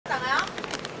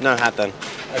No hat then.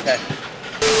 Okay.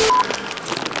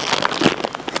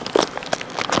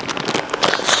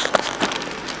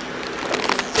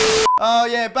 Oh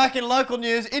yeah, back in local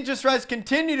news, interest rates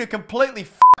continue to completely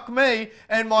fuck me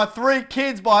and my 3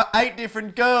 kids by 8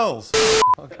 different girls.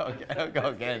 I'll go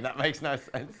again, that makes no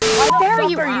sense. There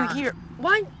you are. You here?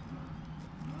 Why?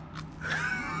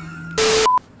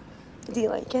 Do you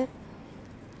like it?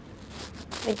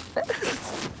 Like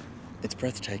this? It's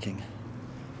breathtaking.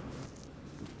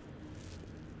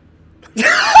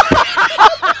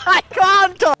 I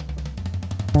can't talk.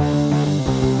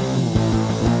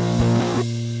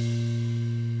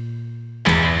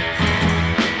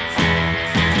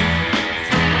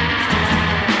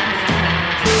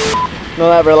 Not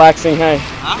that relaxing, hey?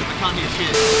 Huh? I can't hear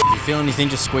shit. If you feel anything,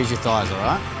 just squeeze your thighs,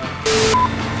 alright?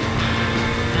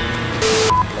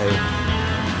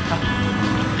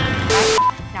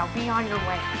 Now be on your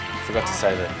way. Forgot to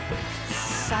say that.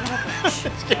 Son of a bitch.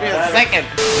 Just give me a second.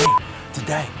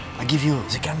 Today, I give you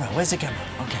the camera. Where's the camera?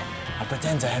 Okay. I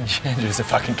pretend I have there's a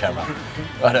fucking camera.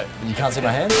 Right, you can't see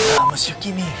my hand? Ah, Monsieur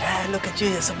Kimi. Ah, look at you.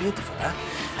 You're so beautiful, huh?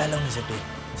 How long has it been?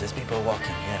 There's people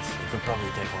walking. Yes, it will probably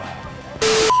take a while.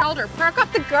 Shoulder, perk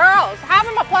up the girls. Have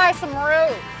them apply some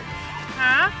roux.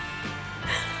 Huh?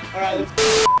 All right, let's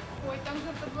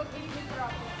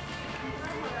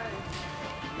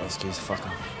Excuse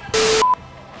fucking.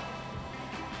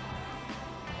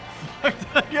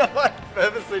 You're like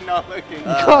purposely not looking. You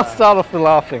can't start off with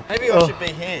laughing. Maybe I should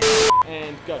be here.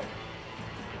 And go.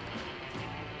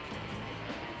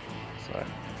 Sorry.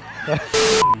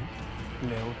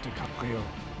 Leo DiCaprio.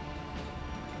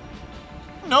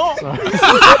 No!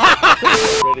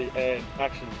 Ready, and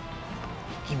action.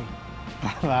 Gimme.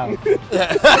 Wow.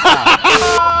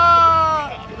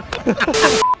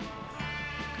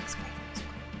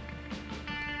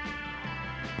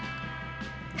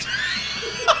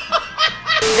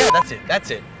 Yeah,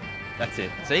 that's it.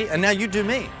 See? And now you do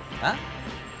me. Huh?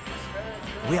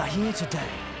 We are here today.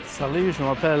 Salut, je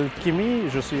m'appelle Kimi,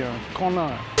 je suis un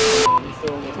connard.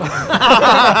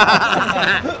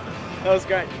 That was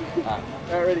great. Alright,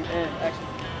 ready, and action.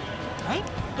 Hey,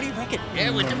 what do you reckon?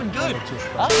 Yeah, we're doing good.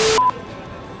 Huh?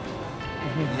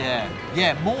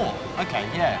 Yeah, more. Okay,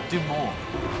 yeah, do more.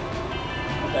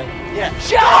 Okay. Yeah.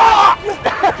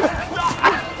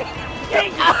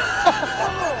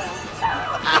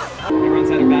 He runs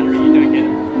out of battery, you don't get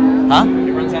it. Huh?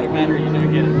 He runs out of battery, you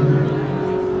don't get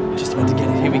it. Just about to get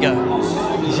it. Here we go.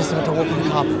 He's just about to walk on the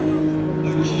carpet.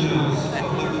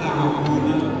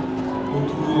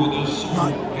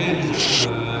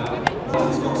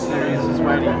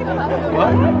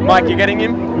 What? Mike, you getting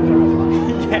him?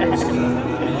 Yeah.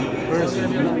 Where is he?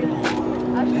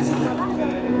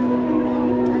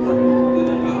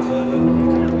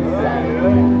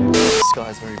 The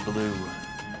sky's very blue.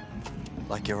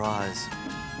 Like your eyes.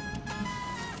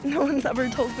 No one's ever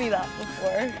told me that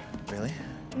before. Really?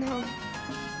 No.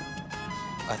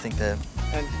 I think they're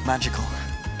magical.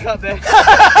 Cut there.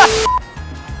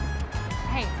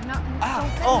 Hey, no, Ow.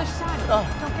 don't get Oh. this side. Oh.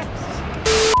 Don't get this.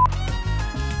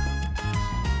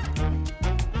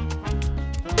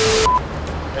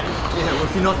 Yeah, well,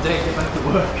 if you're not dead, get back to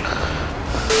work.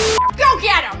 Go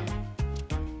get him!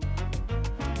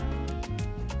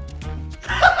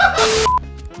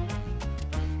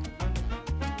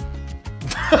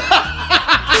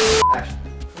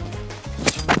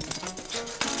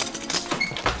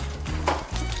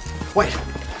 Wait!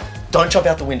 Don't jump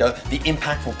out the window. The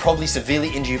impact will probably severely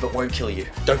injure you but won't kill you.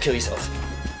 Don't kill yourself.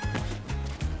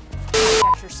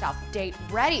 Get yourself date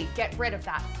ready. Get rid of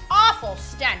that awful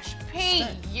stench.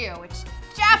 P.U. It's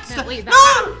definitely the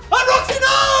Roxy,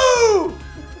 no!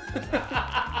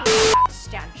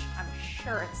 stench. I'm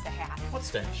sure it's the hat. What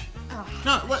stench? Oh.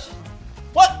 No, what?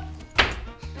 What?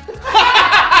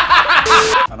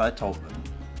 And I told them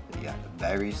that you had a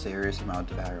very serious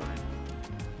amount of heroin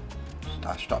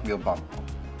stashed up your bum.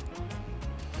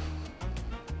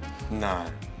 No.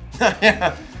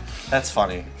 That's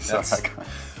funny. That's...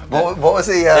 What was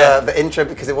the intro?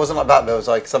 Because it wasn't like that. There was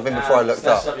like something before I looked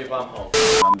up. your bum hole.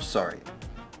 I'm sorry.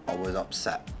 I was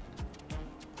upset.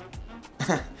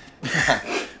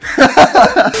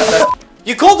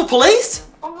 You called the police?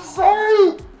 I'm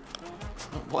sorry.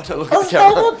 Why don't look I at the still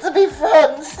camera? want to be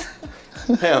friends.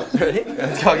 Yeah, ready?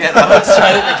 Let's go again. Look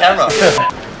straight at the camera.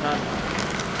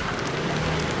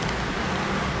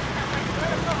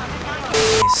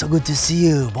 So good to see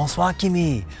you. Bonsoir,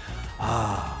 Kimi.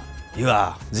 Ah, you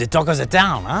are the talk of the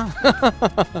town, huh?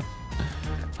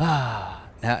 Ah,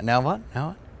 now what? Now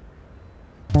what?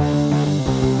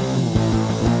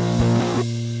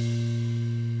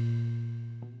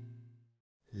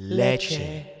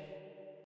 Leche.